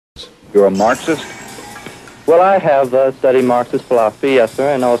Marxists. You're a Marxist? Well, I have studied Marxist philosophy, yes,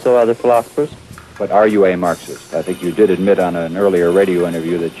 sir, and also other philosophers. But are you a Marxist? I think you did admit on an earlier radio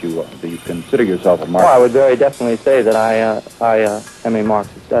interview that you consider yourself a Marxist. Well, I would very definitely say that I am a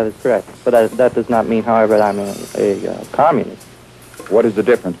Marxist. That is correct. But that does not mean, however, that I'm a communist. What is the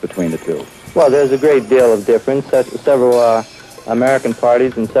difference between the two? Well, there's a great deal of difference. Several American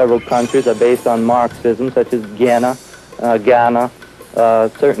parties in several countries are based on Marxism, such as Ghana.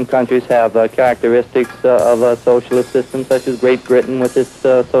 Certain countries have characteristics of a socialist system, such as Great Britain with its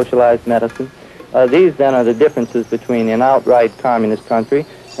socialized medicine. These, then, are the differences between an outright communist country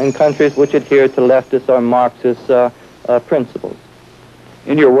and countries which adhere to leftist or Marxist principles.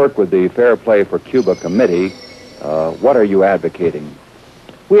 In your work with the Fair Play for Cuba Committee, what are you advocating?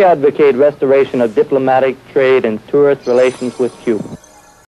 We advocate restoration of diplomatic, trade, and tourist relations with Cuba.